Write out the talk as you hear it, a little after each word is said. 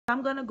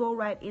I'm going to go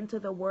right into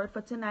the word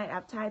for tonight.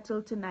 I've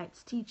titled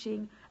tonight's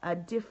teaching, A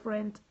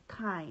Different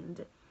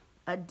Kind.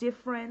 A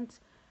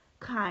Different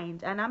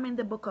Kind. And I'm in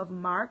the book of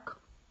Mark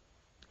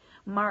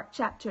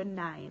chapter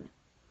 9.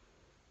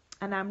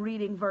 And I'm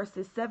reading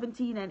verses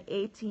 17 and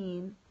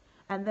 18.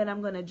 And then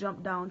I'm going to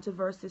jump down to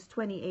verses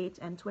 28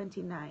 and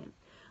 29.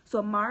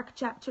 So Mark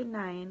chapter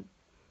 9,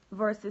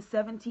 verses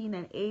 17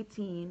 and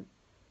 18,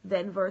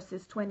 then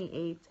verses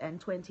 28 and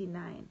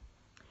 29.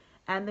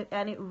 And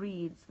it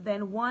reads,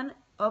 Then one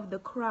of the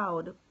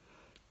crowd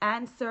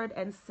answered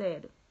and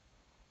said,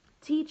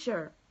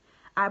 Teacher,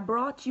 I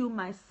brought you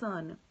my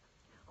son,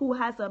 who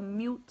has a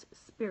mute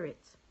spirit,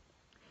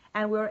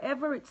 and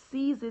wherever it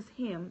seizes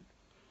him,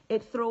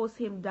 it throws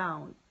him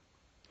down.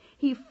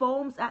 He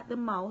foams at the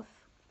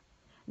mouth,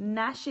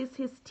 gnashes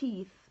his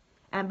teeth,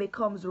 and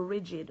becomes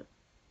rigid.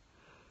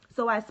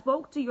 So I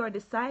spoke to your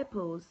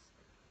disciples.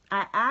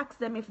 I asked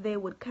them if they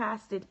would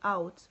cast it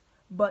out,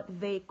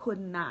 but they could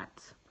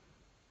not.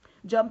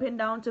 Jumping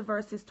down to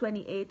verses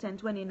 28 and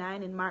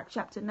 29 in Mark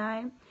chapter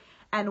 9.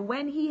 And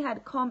when he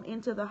had come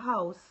into the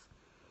house,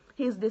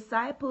 his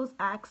disciples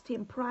asked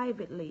him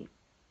privately,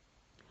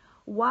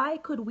 Why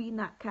could we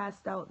not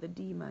cast out the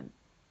demon?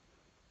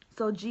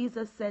 So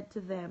Jesus said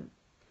to them,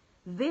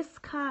 This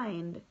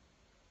kind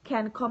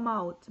can come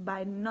out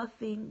by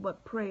nothing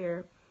but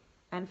prayer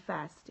and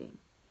fasting.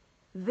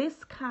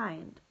 This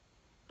kind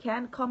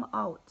can come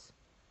out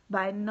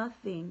by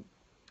nothing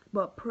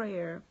but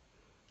prayer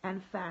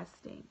and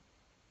fasting.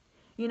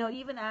 You know,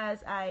 even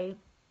as I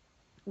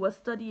was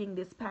studying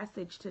this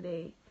passage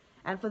today,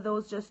 and for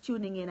those just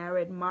tuning in, I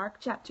read Mark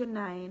chapter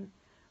 9,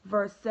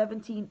 verse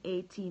 17,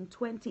 18,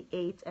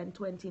 28, and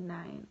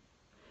 29.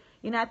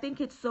 You know, I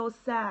think it's so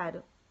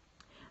sad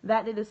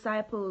that the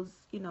disciples,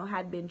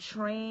 had been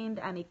trained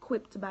and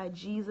equipped by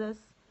Jesus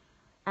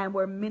and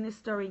were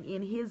ministering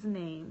in his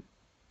name,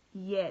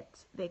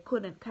 yet they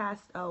couldn't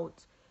cast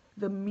out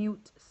the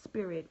mute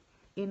spirit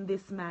in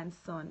this man's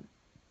son.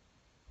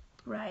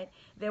 Right?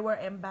 They were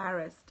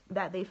embarrassed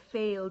that they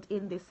failed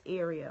in this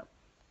area.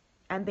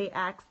 And they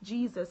asked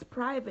Jesus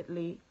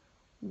privately,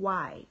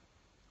 why?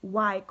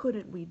 Why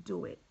couldn't we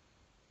do it?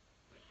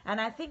 And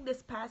I think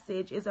this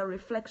passage is a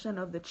reflection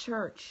of the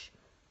church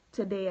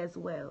today as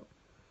well,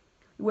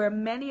 where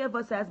many of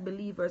us as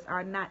believers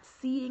are not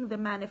seeing the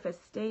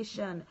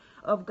manifestation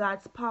of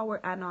God's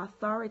power and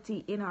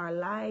authority in our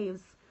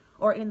lives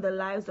or in the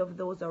lives of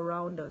those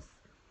around us.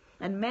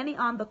 And many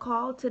on the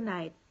call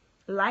tonight,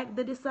 like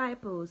the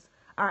disciples,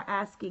 are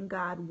asking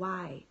God,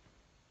 why?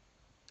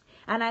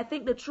 And I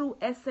think the true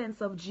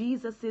essence of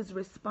Jesus's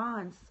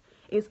response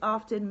is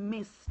often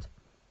missed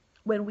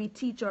when we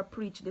teach or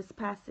preach this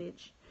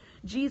passage.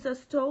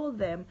 Jesus told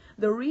them,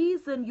 the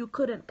reason you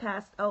couldn't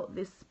cast out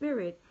this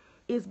spirit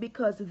is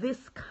because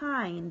this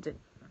kind,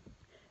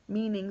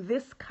 meaning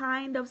this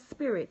kind of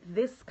spirit,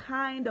 this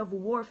kind of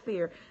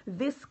warfare,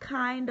 this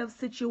kind of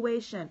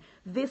situation,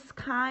 this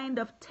kind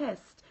of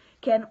test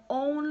can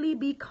only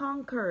be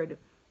conquered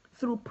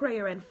through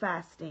prayer and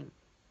fasting.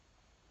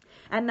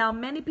 And now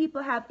many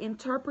people have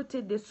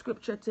interpreted this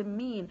scripture to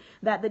mean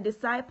that the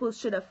disciples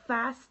should have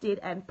fasted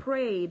and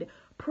prayed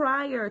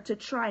prior to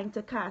trying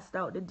to cast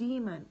out the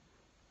demon.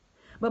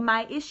 But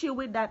my issue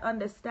with that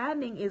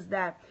understanding is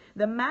that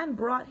the man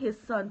brought his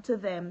son to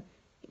them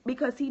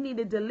because he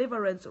needed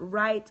deliverance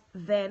right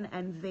then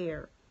and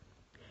there.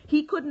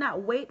 He could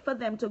not wait for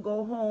them to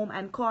go home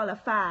and call a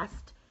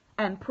fast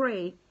and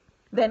pray,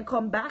 then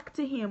come back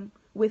to him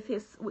with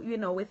his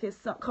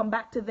son, come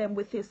back to them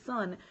with his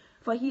son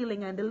for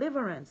healing and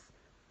deliverance.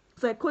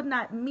 So it could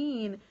not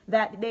mean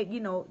that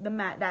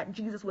that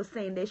Jesus was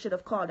saying they should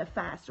have called a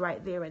fast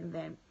right there and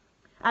then.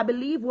 I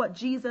believe what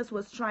Jesus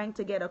was trying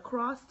to get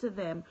across to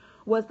them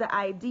was the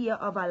idea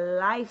of a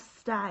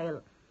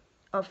lifestyle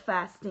of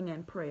fasting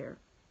and prayer.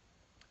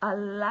 A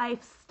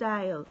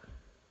lifestyle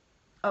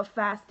of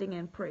fasting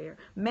and prayer.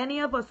 Many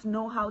of us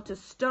know how to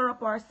stir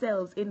up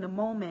ourselves in the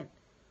moment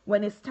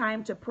when it's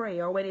time to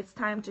pray or when it's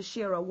time to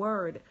share a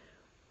word.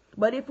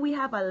 But if we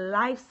have a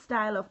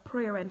lifestyle of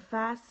prayer and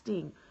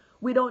fasting,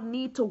 we don't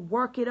need to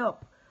work it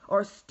up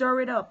or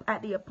stir it up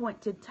at the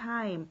appointed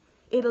time.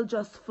 It'll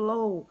just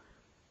flow.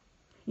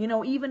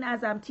 Even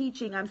as I'm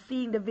teaching, I'm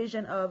seeing the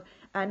vision of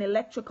an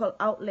electrical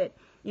outlet.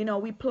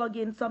 We plug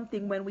in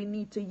something when we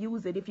need to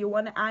use it. If you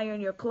want to iron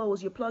your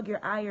clothes, you plug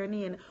your iron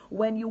in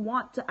when you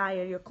want to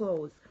iron your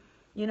clothes.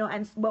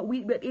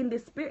 But in the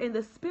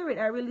spirit,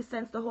 I really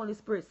sense the Holy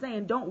Spirit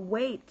saying, don't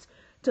wait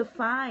to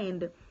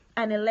find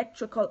an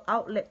electrical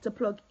outlet to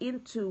plug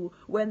into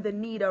when the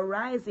need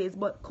arises,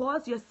 but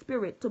cause your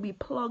spirit to be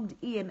plugged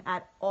in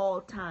at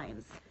all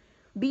times.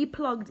 Be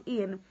plugged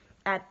in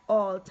at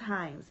all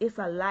times. It's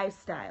a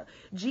lifestyle.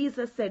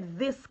 Jesus said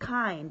this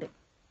kind.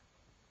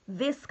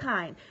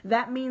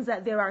 That means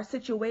that there are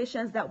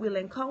situations that we'll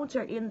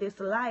encounter in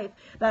this life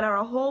that are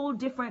a whole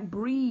different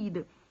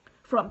breed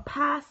from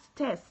past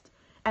tests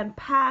and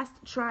past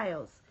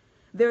trials.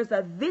 There's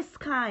this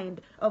kind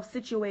of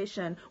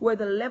situation where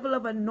the level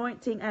of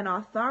anointing and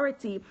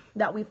authority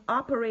that we've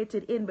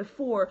operated in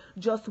before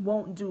just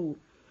won't do.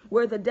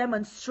 where the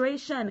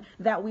demonstration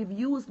that we've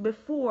used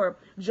before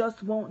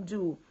just won't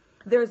do.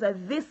 There's a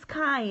this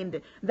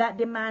kind that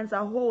demands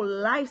a whole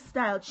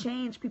lifestyle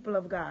change, people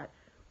of God,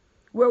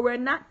 where we're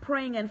not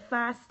praying and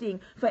fasting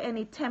for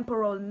any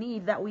temporal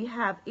need that we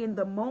have in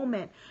the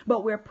moment,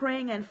 but we're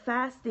praying and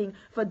fasting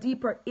for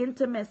deeper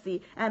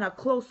intimacy and a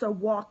closer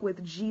walk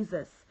with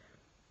Jesus.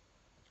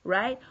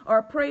 Right?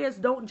 Our prayers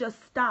don't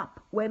just stop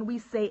when we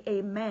say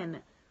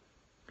amen,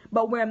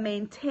 but we're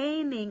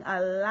maintaining a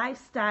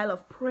lifestyle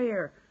of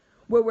prayer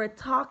where we're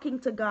talking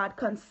to God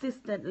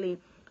consistently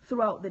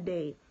throughout the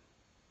day.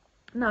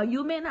 Now,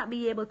 you may not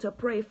be able to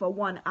pray for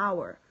 1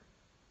 hour,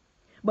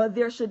 but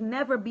there should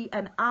never be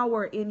an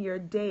hour in your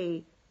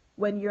day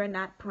when you're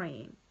not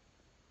praying.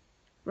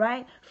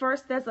 Right? 1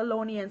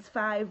 Thessalonians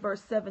 5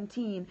 verse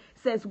 17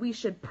 says we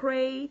should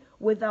pray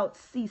without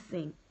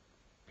ceasing.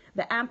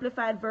 The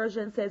Amplified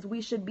Version says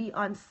we should be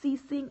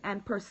unceasing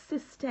and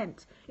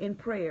persistent in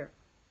prayer.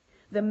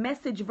 The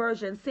Message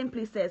Version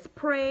simply says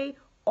pray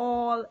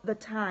all the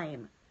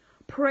time.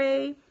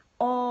 Pray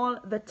all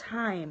the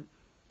time.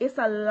 It's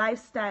a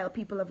lifestyle,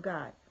 people of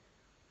God.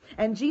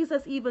 And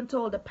Jesus even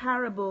told a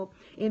parable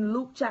in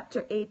Luke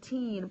chapter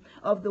 18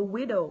 of the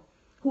widow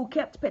who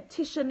kept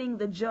petitioning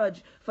the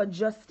judge for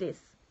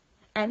justice.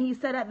 And he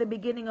said at the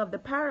beginning of the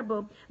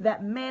parable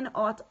that men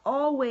ought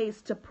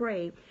always to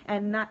pray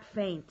and not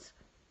faint,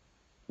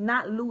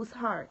 not lose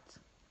heart,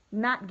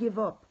 not give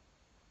up.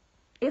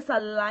 It's a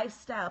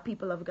lifestyle,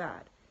 people of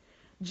God.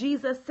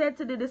 Jesus said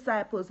to the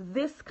disciples,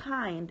 this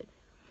kind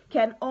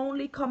can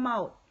only come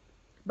out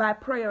by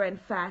prayer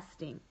and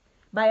fasting,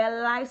 by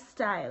a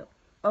lifestyle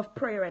of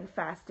prayer and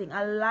fasting,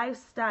 a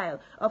lifestyle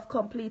of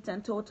complete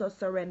and total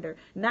surrender.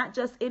 Not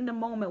just in the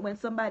moment when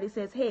somebody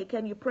says, hey,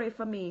 can you pray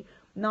for me?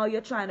 Now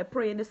you're trying to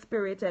pray in the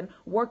spirit and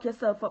work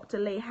yourself up to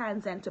lay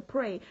hands and to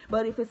pray.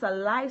 But if it's a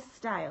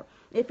lifestyle,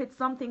 if it's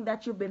something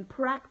that you've been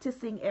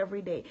practicing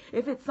every day,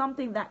 if it's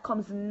something that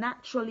comes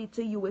naturally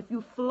to you, if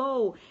you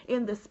flow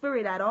in the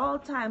spirit at all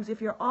times, if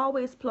you're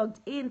always plugged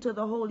into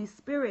the Holy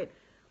Spirit,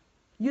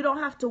 you don't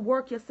have to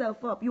work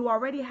yourself up. You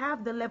already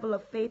have the level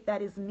of faith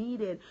that is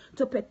needed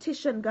to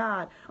petition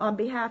God on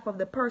behalf of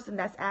the person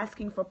that's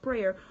asking for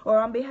prayer or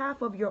on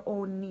behalf of your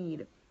own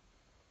need.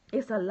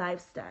 It's a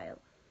lifestyle.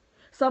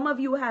 Some of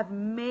you have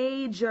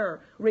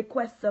major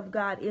requests of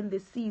God in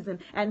this season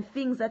and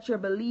things that you're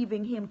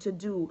believing Him to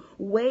do,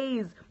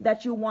 ways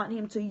that you want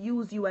Him to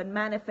use you and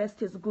manifest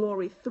His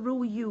glory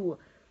through you.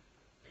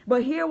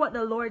 But hear what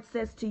the Lord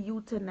says to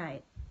you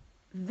tonight.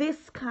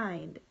 This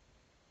kind,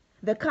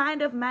 the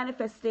kind of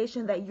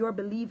manifestation that you're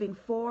believing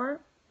for,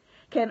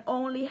 can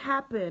only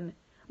happen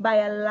by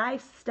a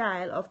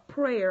lifestyle of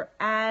prayer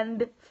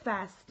and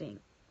fasting.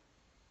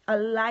 A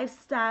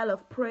lifestyle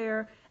of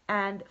prayer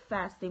and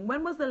fasting.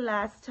 When was the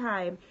last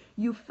time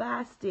you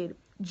fasted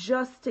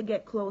just to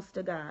get close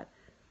to God?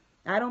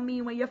 I don't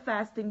mean when you're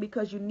fasting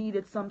because you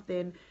needed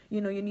something,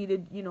 you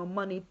needed,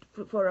 money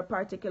for a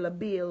particular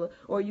bill,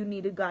 or you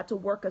needed God to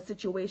work a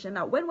situation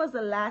out. When was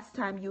the last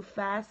time you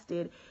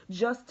fasted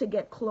just to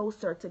get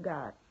closer to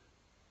God?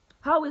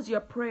 How is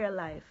your prayer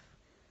life?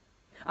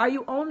 Are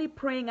you only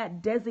praying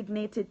at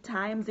designated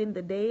times in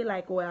the day,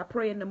 like I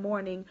pray in the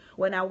morning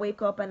when I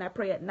wake up, and I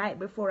pray at night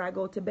before I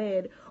go to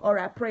bed, or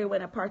I pray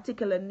when a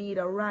particular need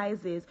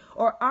arises?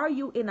 Or are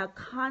you in a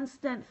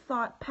constant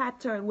thought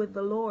pattern with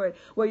the Lord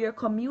where you're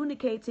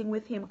communicating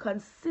with Him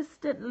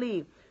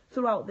consistently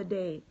throughout the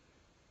day?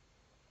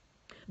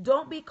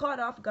 Don't be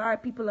caught off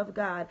guard, people of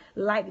God,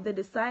 like the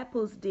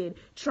disciples did,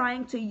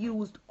 trying to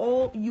use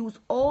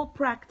old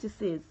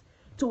practices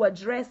to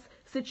address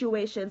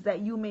situations that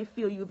you may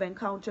feel you've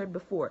encountered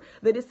before.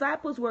 The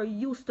disciples were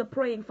used to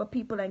praying for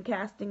people and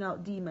casting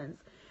out demons.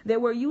 They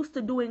were used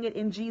to doing it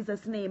in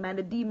Jesus' name, and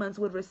the demons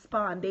would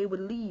respond. They would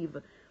leave.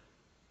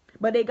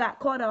 But they got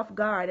caught off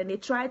guard, and they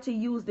tried to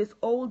use this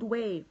old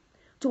way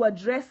to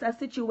address a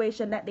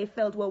situation that they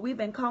felt, well, we've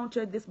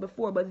encountered this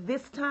before, but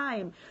this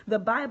time the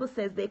Bible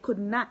says they could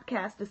not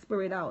cast the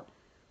spirit out.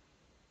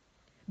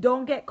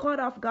 Don't get caught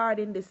off guard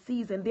in this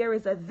season. There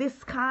is a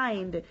this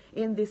kind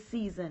in this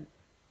season.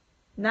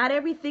 Not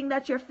everything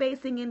that you're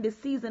facing in this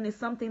season is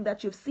something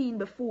that you've seen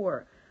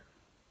before.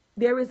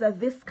 There is a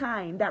this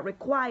kind that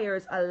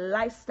requires a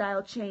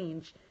lifestyle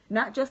change,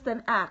 not just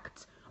an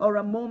act or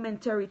a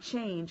momentary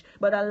change,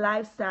 but a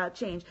lifestyle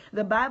change.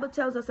 The Bible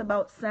tells us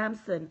about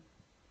Samson.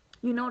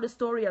 You know the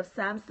story of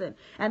Samson.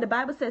 And the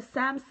Bible says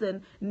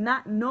Samson,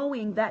 not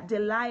knowing that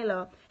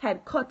Delilah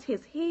had cut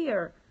his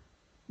hair,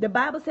 the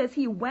Bible says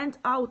he went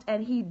out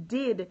and he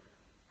did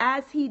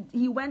as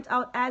he went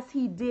out as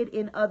he did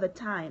in other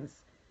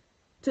times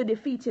to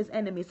defeat his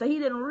enemy. So he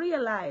didn't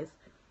realize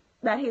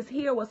that his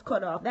hair was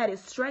cut off, that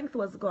his strength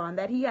was gone,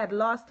 that he had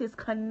lost his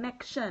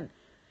connection.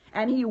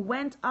 And he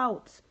went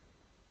out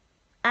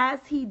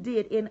as he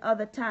did in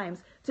other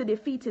times to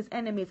defeat his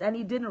enemies. And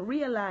he didn't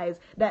realize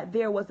that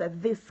there was a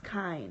this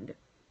kind.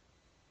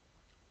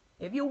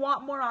 If you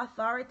want more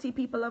authority,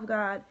 people of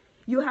God,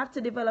 you have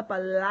to develop a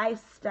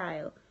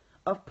lifestyle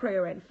of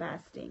prayer and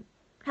fasting.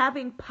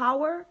 Having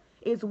power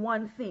is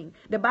one thing.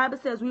 The Bible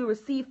says we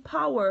receive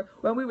power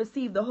when we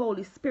receive the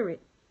Holy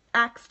Spirit.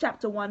 Acts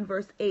chapter 1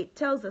 verse 8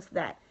 tells us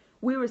that.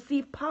 We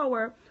receive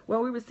power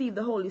when we receive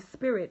the Holy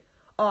Spirit.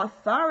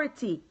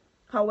 Authority,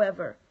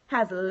 however,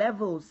 has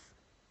levels,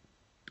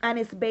 and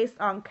it's based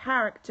on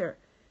character.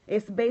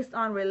 It's based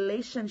on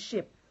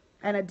relationship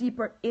and a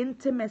deeper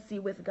intimacy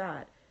with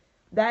God.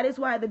 That is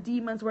why the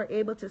demons were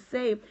able to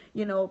say,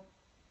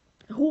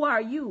 who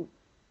are you?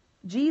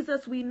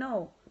 Jesus we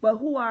know, but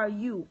who are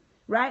you?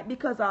 Right?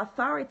 Because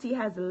authority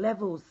has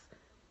levels.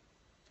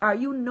 Are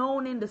you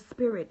known in the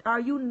spirit? Are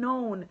you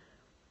known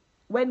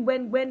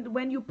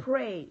when you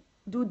pray?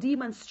 Do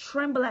demons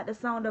tremble at the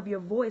sound of your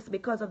voice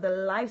because of the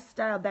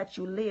lifestyle that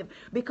you live,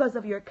 because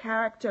of your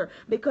character,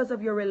 because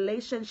of your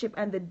relationship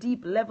and the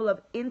deep level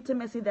of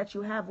intimacy that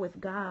you have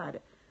with God?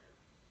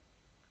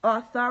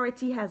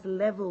 Authority has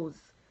levels.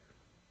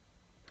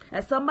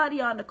 As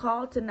somebody on the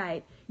call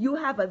tonight, you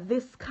have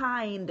this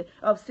kind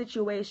of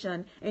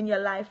situation in your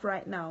life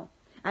right now,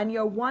 and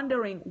you're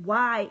wondering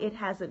why it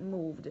hasn't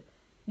moved.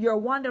 You're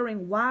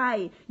wondering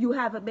why you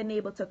haven't been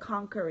able to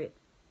conquer it.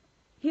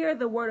 Hear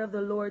the word of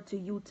the Lord to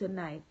you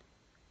tonight.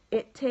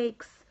 It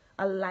takes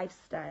a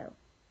lifestyle.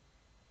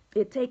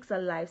 It takes a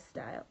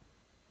lifestyle.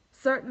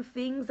 Certain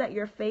things that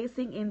you're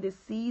facing in this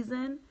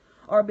season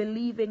or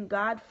believing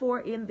God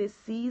for in this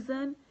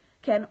season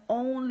can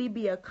only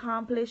be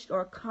accomplished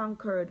or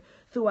conquered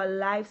through a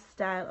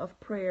lifestyle of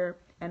prayer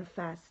and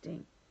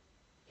fasting.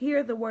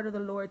 Hear the word of the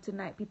Lord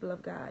tonight, people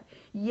of God.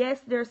 Yes,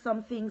 there's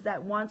some things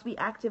that once we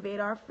activate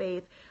our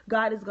faith,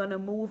 God is going to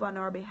move on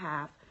our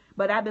behalf.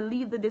 But I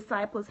believe the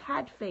disciples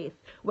had faith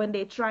when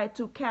they tried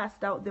to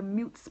cast out the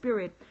mute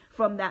spirit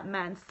from that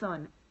man's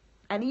son.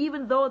 And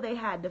even though they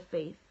had the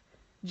faith,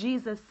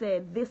 Jesus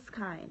said this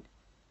kind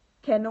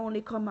can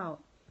only come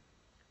out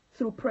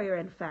through prayer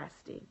and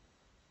fasting.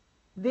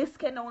 This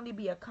can only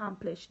be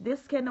accomplished. The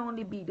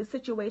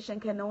situation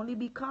can only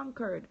be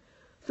conquered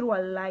through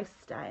a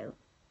lifestyle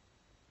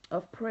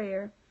of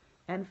prayer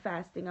and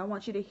fasting. I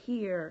want you to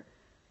hear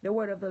the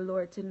word of the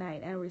Lord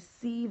tonight and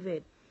receive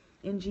it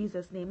in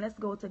Jesus' name. Let's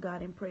go to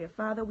God in prayer.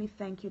 Father, we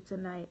thank you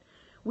tonight.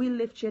 We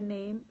lift your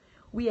name.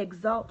 We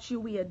exalt you.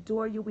 We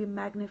adore you. We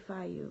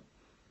magnify you.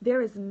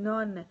 There is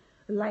none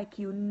like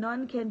you.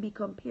 None can be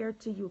compared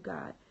to you,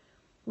 God.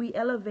 We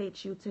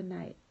elevate you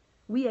tonight.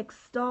 We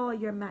extol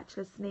your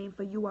matchless name,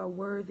 for you are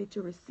worthy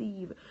to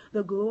receive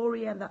the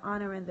glory and the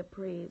honor and the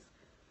praise.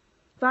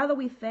 Father,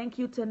 we thank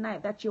you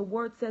tonight that your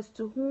word says,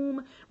 to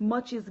whom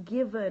much is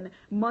given,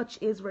 much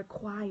is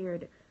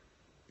required.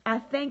 I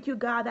thank you,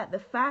 God, that the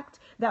fact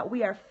that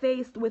we are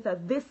faced with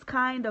this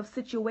kind of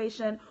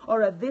situation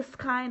or this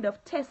kind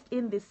of test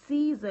in this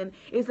season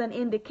is an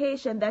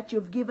indication that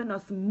you've given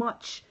us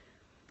much.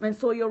 And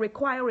so you're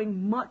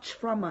requiring much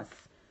from us.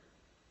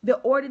 The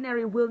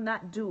ordinary will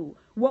not do.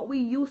 What we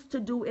used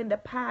to do in the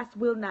past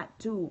will not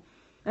do.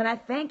 And I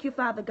thank you,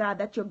 Father God,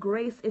 that your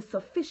grace is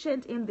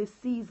sufficient in this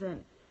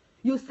season.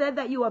 You said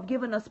that you have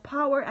given us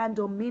power and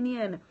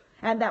dominion,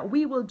 and that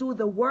we will do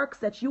the works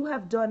that you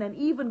have done, and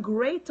even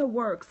greater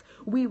works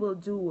we will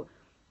do.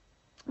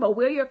 But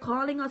where you're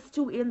calling us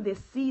to in this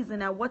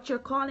season and what you're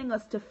calling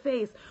us to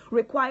face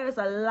requires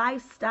a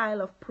lifestyle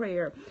of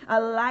prayer,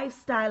 a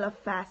lifestyle of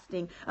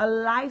fasting, a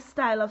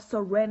lifestyle of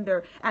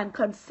surrender and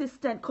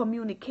consistent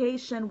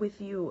communication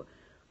with you.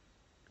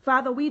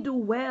 Father, we do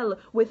well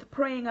with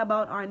praying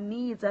about our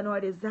needs and our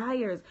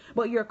desires,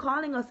 but you're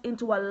calling us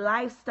into a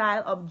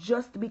lifestyle of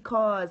just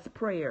because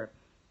prayer.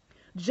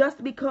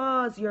 Just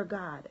because you're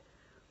God.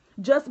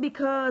 Just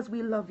because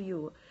we love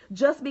you.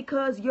 Just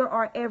because you're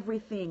our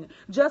everything.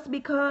 Just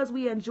because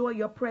we enjoy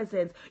your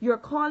presence. You're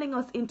calling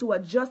us into a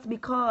just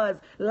because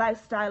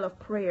lifestyle of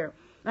prayer.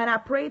 And I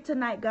pray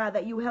tonight, God,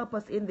 that you help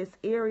us in this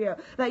area,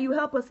 that you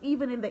help us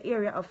even in the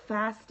area of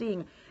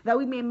fasting, that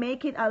we may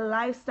make it a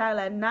lifestyle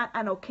and not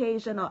an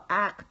occasional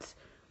act.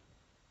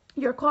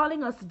 You're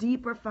calling us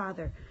deeper,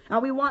 Father,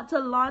 and we want to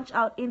launch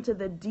out into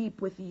the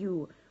deep with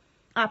you.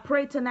 I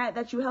pray tonight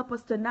that you help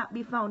us to not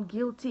be found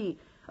guilty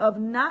of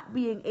not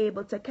being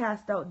able to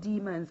cast out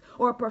demons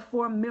or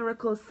perform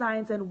miracles,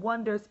 signs, and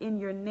wonders in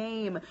your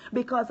name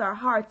because our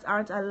hearts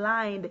aren't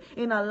aligned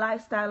in a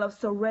lifestyle of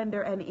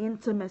surrender and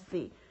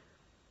intimacy.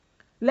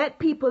 Let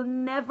people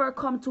never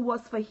come to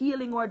us for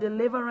healing or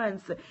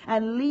deliverance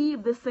and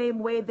leave the same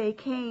way they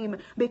came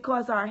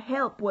because our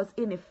help was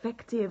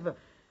ineffective.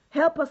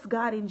 Help us,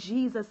 God, in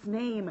Jesus'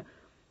 name.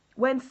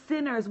 When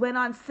sinners, when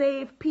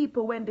unsaved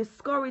people, when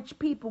discouraged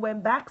people,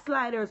 when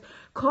backsliders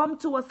come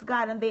to us,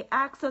 God, and they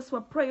ask us for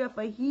prayer,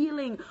 for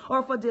healing,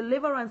 or for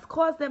deliverance,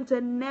 cause them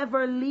to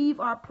never leave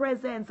our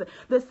presence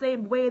the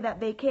same way that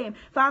they came.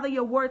 Father,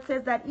 your word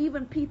says that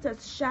even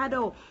Peter's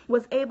shadow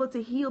was able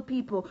to heal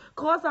people.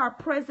 Cause our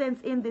presence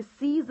in this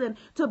season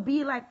to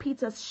be like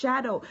Peter's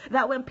shadow,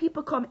 that when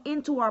people come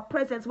into our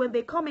presence, when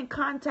they come in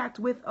contact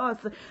with us,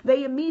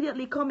 they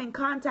immediately come in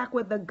contact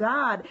with the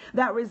God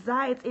that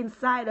resides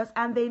inside us,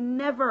 and they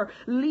never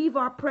leave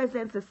our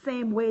presence the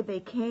same way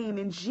they came.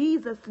 In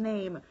Jesus'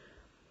 name.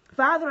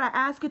 Father, I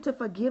ask you to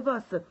forgive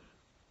us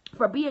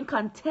for being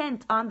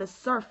content on the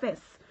surface,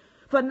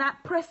 for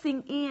not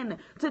pressing in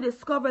to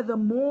discover the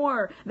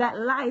more that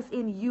lies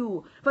in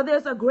you. For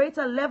there's a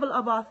greater level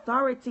of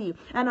authority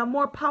and a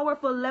more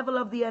powerful level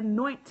of the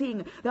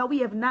anointing that we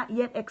have not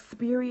yet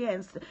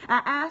experienced.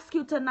 I ask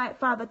you tonight,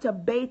 Father, to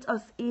bait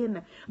us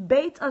in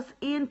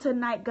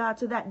tonight, God,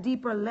 to that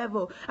deeper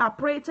level. I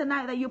pray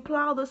tonight that you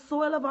plow the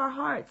soil of our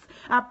hearts.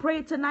 I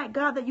pray tonight,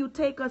 God, that you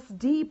take us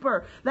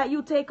deeper,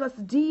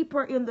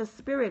 in the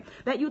Spirit,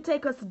 that you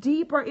take us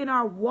deeper in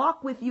our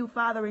walk with you,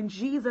 Father, in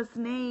Jesus'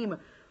 name.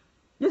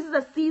 This is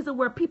a season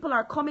where people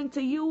are coming to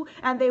you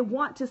and they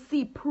want to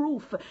see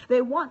proof.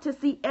 They want to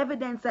see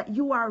evidence that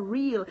you are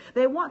real.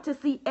 They want to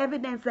see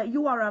evidence that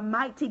you are a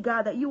mighty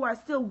God, that you are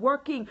still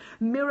working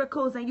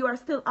miracles and you are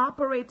still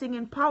operating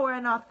in power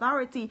and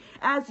authority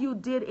as you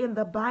did in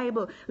the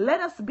Bible.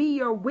 Let us be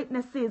your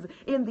witnesses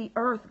in the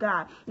earth,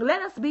 God.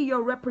 Let us be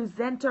your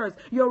representers,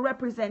 your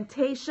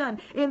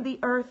representation in the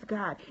earth,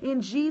 God.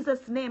 In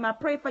Jesus' name, I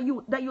pray for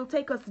you that you'll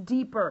take us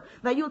deeper,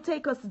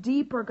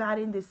 God,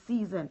 in this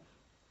season.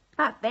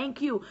 I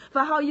thank you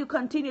for how you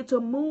continue to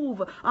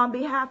move on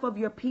behalf of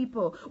your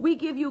people. We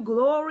give you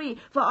glory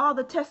for all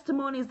the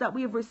testimonies that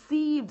we've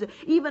received,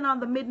 even on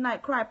the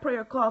Midnight Cry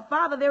prayer call.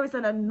 Father, there is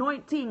an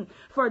anointing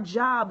for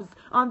jobs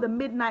on the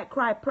Midnight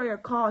Cry prayer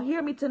call.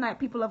 Hear me tonight,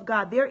 people of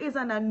God. There is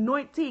an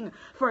anointing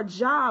for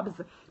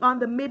jobs on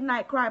the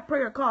Midnight Cry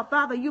prayer call.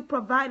 Father, you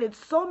provided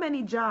so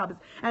many jobs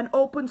and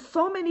opened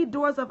so many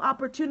doors of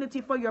opportunity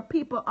for your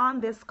people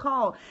on this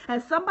call.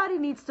 And somebody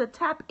needs to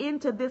tap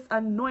into this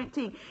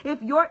anointing.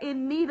 If you're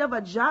in need of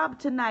a job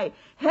tonight,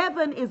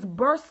 heaven is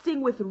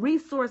bursting with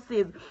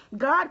resources.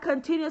 God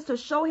continues to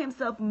show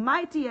himself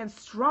mighty and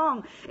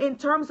strong in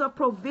terms of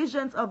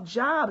provisions of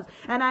jobs.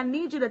 And I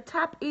need you to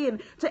tap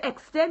in, to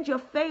extend your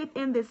faith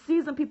in this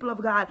season, people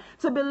of God,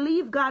 to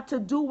believe God to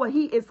do what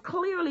he is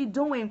clearly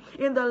doing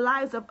in the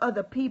lives of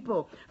other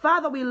people.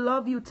 Father, we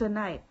love you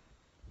tonight.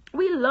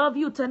 We love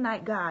you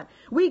tonight, God.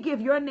 We give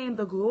your name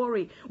the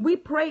glory. We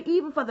pray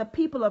even for the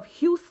people of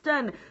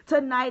Houston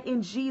tonight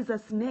in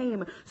Jesus'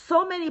 name.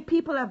 So many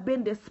people have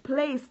been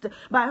displaced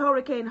by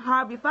Hurricane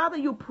Harvey. Father,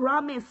 you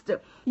promised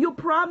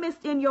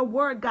in your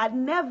word, God,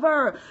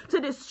 never to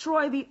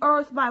destroy the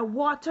earth by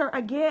water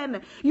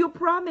again. You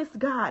promised,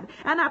 God.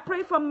 And I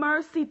pray for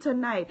mercy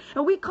tonight.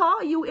 And we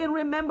call you in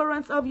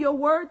remembrance of your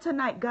word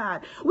tonight,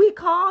 God. We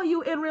call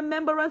you in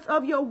remembrance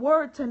of your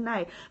word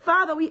tonight.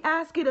 Father, we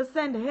ask you to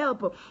send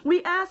help.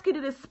 We ask you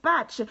to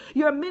dispatch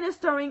your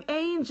ministering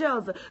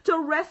angels to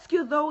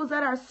rescue those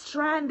that are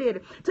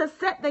stranded, to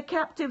set the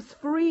captives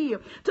free,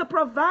 to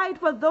provide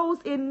for those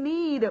in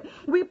need.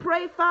 We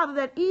pray, Father,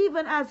 that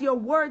even as your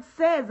word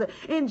says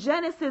in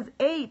Genesis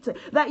 8,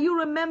 that you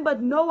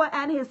remembered Noah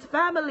and his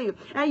family,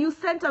 and you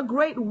sent a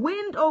great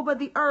wind over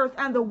the earth,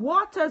 and the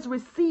waters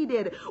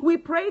receded. We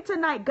pray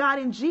tonight, God,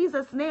 in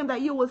Jesus' name, that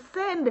you will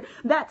send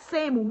that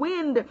same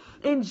wind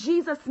in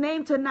Jesus'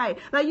 name tonight,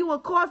 that you will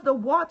cause the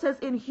waters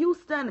in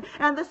Houston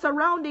and the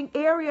surrounding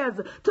areas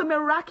to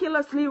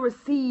miraculously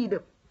recede.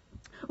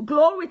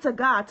 Glory to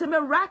God, to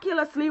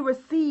miraculously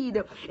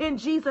recede in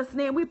Jesus'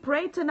 name. We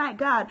pray tonight,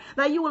 God,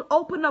 that you will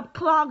open up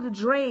clogged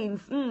drains.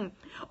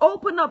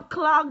 Open up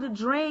clogged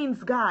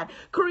drains, God.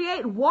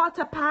 Create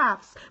water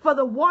paths for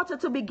the water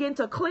to begin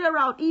to clear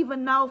out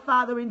even now,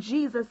 Father, in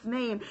Jesus'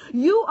 name.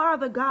 You are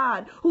the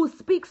God who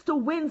speaks to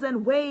winds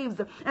and waves,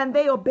 and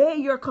they obey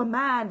your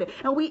command.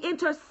 And we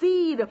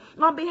intercede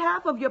on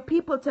behalf of your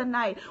people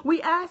tonight.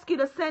 We ask you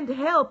to send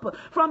help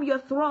from your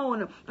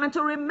throne and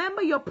to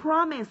remember your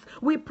promise.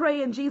 We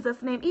pray in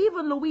Jesus' name.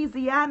 Even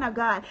Louisiana,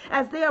 God,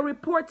 as they are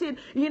reported,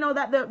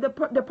 that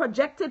the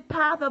projected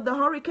path of the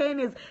hurricane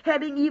is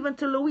heading even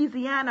to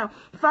Louisiana.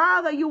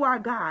 Father, you are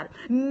God.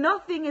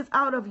 Nothing is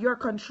out of your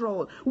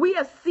control. We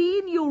have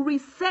seen you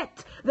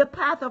reset the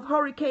path of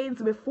hurricanes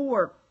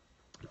before.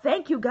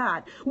 Thank you,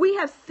 God. We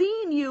have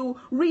seen you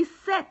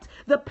reset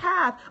the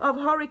path of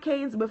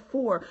hurricanes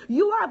before.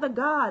 You are the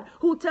God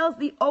who tells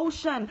the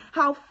ocean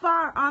how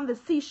far on the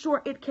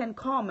seashore it can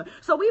come.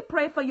 So we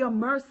pray for your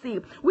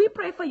mercy. We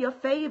pray for your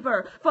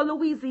favor for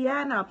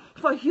Louisiana,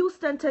 for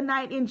Houston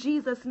tonight in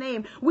Jesus'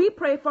 name. We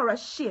pray for a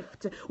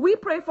shift. We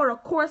pray for a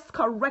course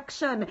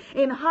correction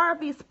in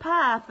Harvey's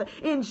path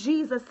in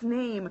Jesus'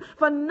 name.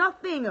 For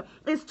nothing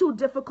is too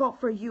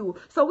difficult for you.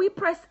 So we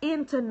press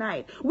in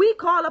tonight. We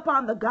call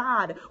upon the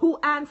God who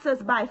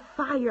answers by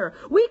fire.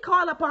 We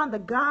call upon the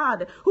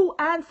God who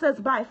answers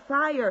by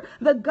fire,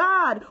 the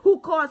God who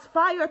caused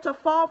fire to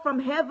fall from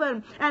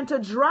heaven and to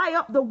dry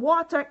up the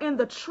water in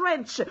the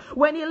trench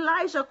when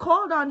Elijah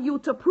called on you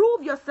to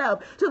prove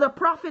yourself to the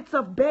prophets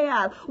of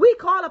Baal. We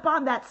call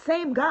upon that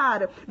same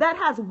God that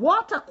has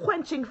water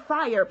quenching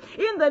fire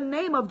in the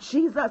name of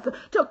Jesus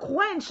to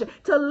quench,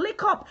 to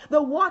lick up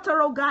the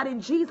water, oh God,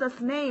 in Jesus'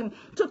 name,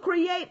 to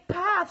create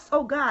paths,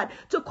 oh God,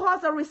 to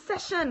cause a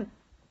recession,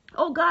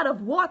 oh God,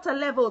 of water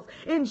levels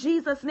in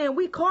Jesus' name.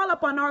 We call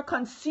upon our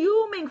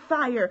consuming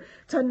fire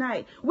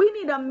tonight. We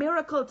need a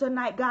miracle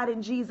tonight, God,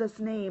 in Jesus'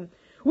 name.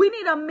 We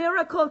need a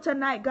miracle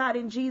tonight, God,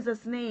 in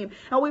Jesus' name.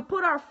 And we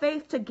put our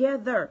faith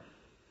together.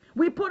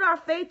 We put our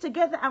faith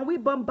together and we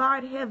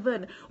bombard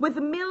heaven with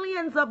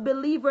millions of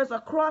believers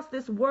across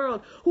this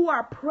world who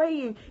are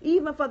praying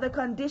even for the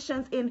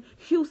conditions in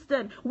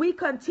Houston. We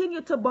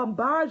continue to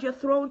bombard your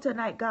throne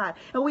tonight, God,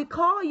 and we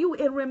call you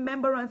in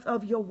remembrance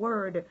of your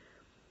word.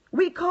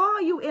 We call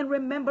you in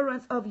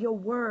remembrance of your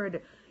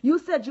word. You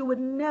said you would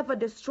never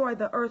destroy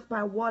the earth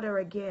by water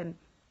again.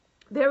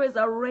 There is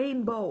a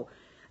rainbow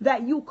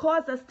that you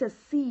cause us to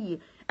see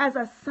as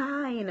a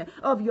sign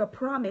of your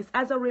promise,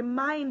 as a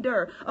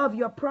reminder of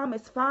your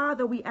promise.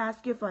 Father, we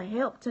ask you for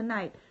help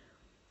tonight.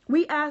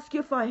 We ask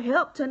you for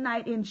help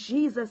tonight in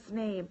Jesus'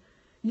 name.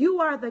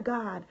 You are the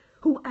God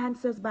who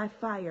answers by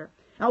fire.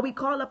 And we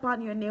call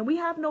upon your name. We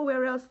have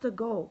nowhere else to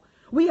go.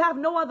 We have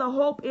no other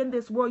hope in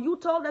this world. You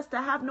told us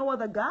to have no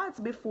other gods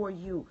before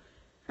you.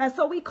 And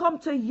so we come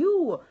to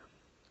you.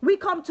 We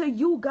come to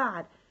you,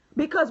 God,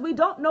 because we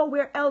don't know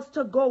where else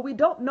to go. We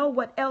don't know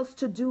what else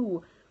to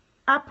do.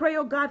 I pray,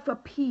 oh God, for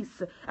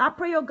peace. I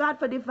pray, oh God,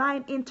 for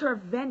divine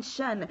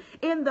intervention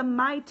in the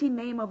mighty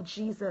name of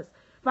Jesus.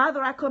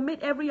 Father, I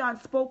commit every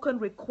unspoken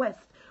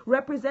request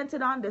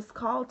represented on this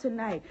call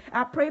tonight.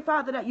 I pray,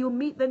 Father, that you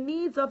meet the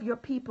needs of your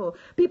people,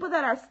 people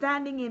that are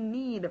standing in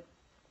need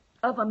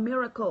of a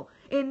miracle,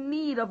 in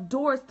need of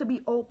doors to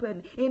be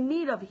opened, in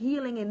need of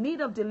healing, in need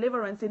of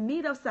deliverance, in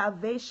need of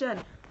salvation,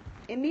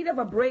 in need of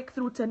a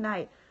breakthrough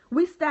tonight.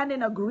 We stand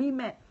in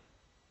agreement.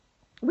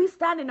 We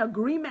stand in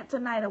agreement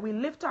tonight and we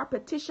lift our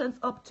petitions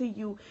up to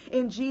you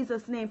in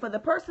Jesus' name. For the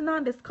person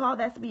on this call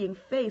that's being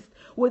faced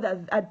with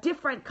a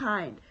different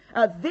kind,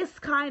 this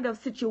kind of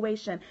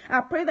situation,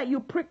 I pray that you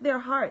prick their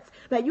hearts,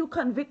 that you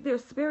convict their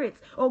spirits,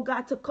 oh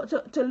God,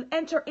 to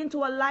enter into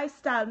a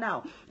lifestyle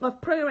now of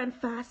prayer and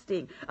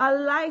fasting, a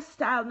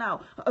lifestyle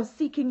now of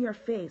seeking your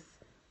face,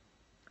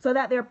 so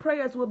that their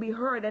prayers will be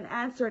heard and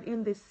answered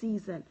in this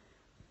season.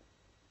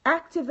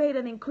 Activate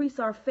and increase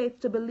our faith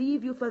to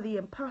believe you for the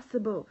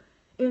impossible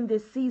in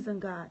this season,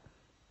 God,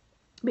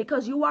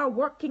 because you are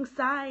working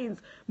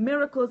signs,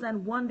 miracles,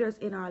 and wonders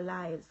in our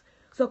lives.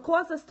 So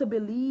cause us to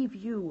believe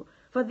you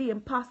for the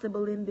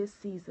impossible in this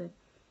season.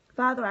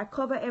 Father, I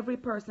cover every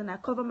person. I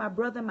cover my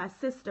brother, my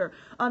sister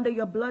under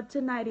your blood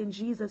tonight in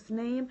Jesus'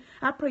 name.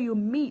 I pray you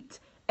meet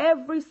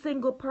every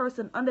single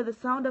person under the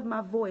sound of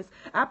my voice.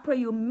 I pray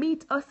you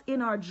meet us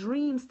in our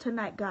dreams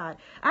tonight, God.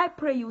 I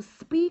pray you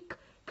speak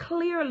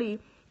clearly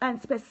and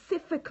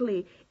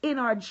specifically in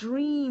our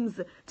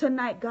dreams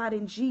tonight, God,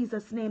 in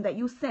Jesus' name, that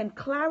you send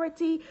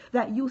clarity,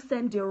 that you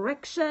send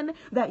direction,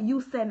 that you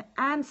send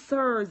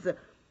answers,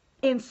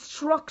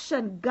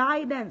 instruction,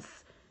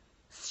 guidance,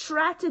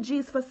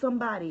 strategies for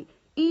somebody,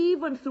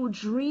 even through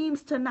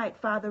dreams tonight,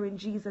 Father, in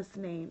Jesus'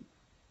 name.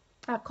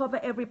 I cover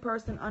every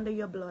person under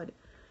your blood.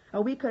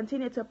 And we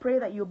continue to pray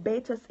that you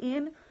bait us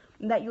in,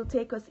 and that you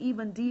take us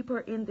even deeper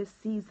in this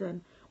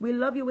season. We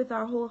love you with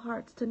our whole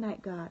hearts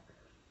tonight, God.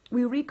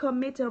 We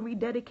recommit and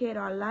rededicate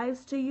our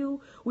lives to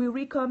you. We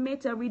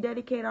recommit and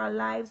rededicate our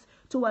lives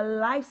to a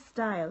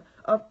lifestyle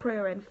of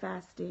prayer and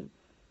fasting.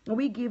 And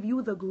we give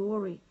you the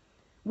glory.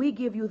 We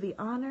give you the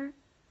honor.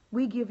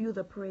 We give you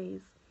the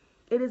praise.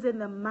 It is in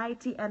the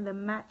mighty and the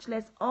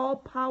matchless,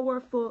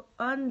 all-powerful,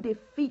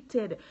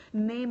 undefeated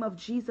name of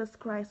Jesus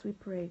Christ we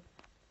pray.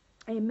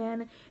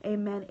 Amen,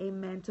 amen,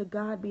 amen. To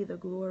God be the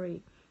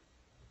glory.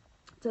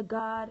 To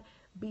God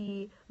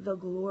be the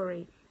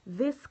glory.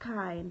 This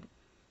kind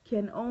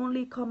can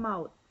only come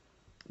out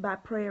by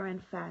prayer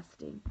and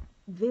fasting.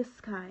 This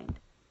kind,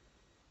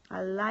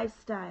 a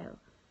lifestyle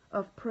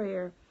of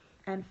prayer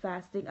and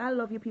fasting. I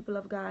love you, people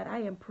of God. I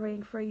am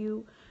praying for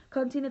you.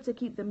 Continue to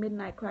keep the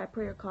Midnight Cry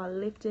prayer call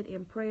lifted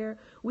in prayer.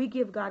 We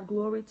give God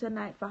glory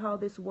tonight for how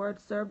this word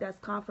served as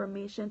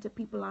confirmation to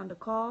people on the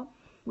call.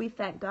 We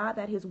thank God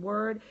that his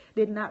word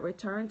did not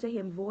return to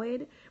him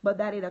void, but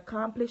that it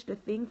accomplished the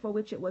thing for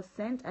which it was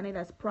sent, and it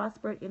has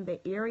prospered in the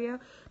area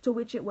to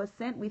which it was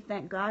sent. We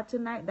thank God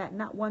tonight that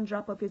not one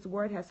drop of his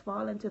word has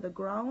fallen to the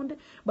ground,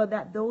 but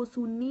that those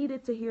who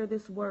needed to hear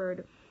this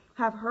word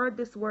have heard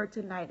this word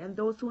tonight, and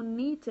those who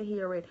need to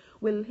hear it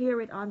will hear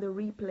it on the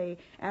replay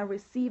and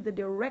receive the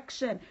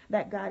direction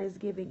that God is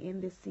giving in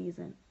this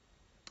season.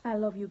 I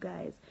love you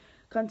guys.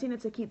 Continue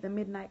to keep the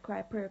Midnight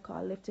Cry prayer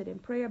call lifted in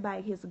prayer. By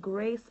his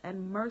grace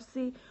and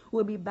mercy,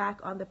 we'll be back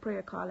on the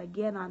prayer call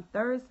again on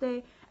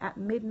Thursday at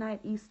midnight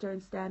Eastern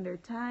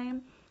Standard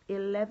Time,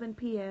 11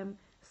 p.m.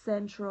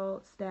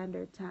 Central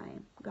Standard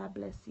Time. God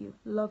bless you.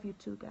 Love you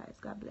too, guys.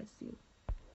 God bless you.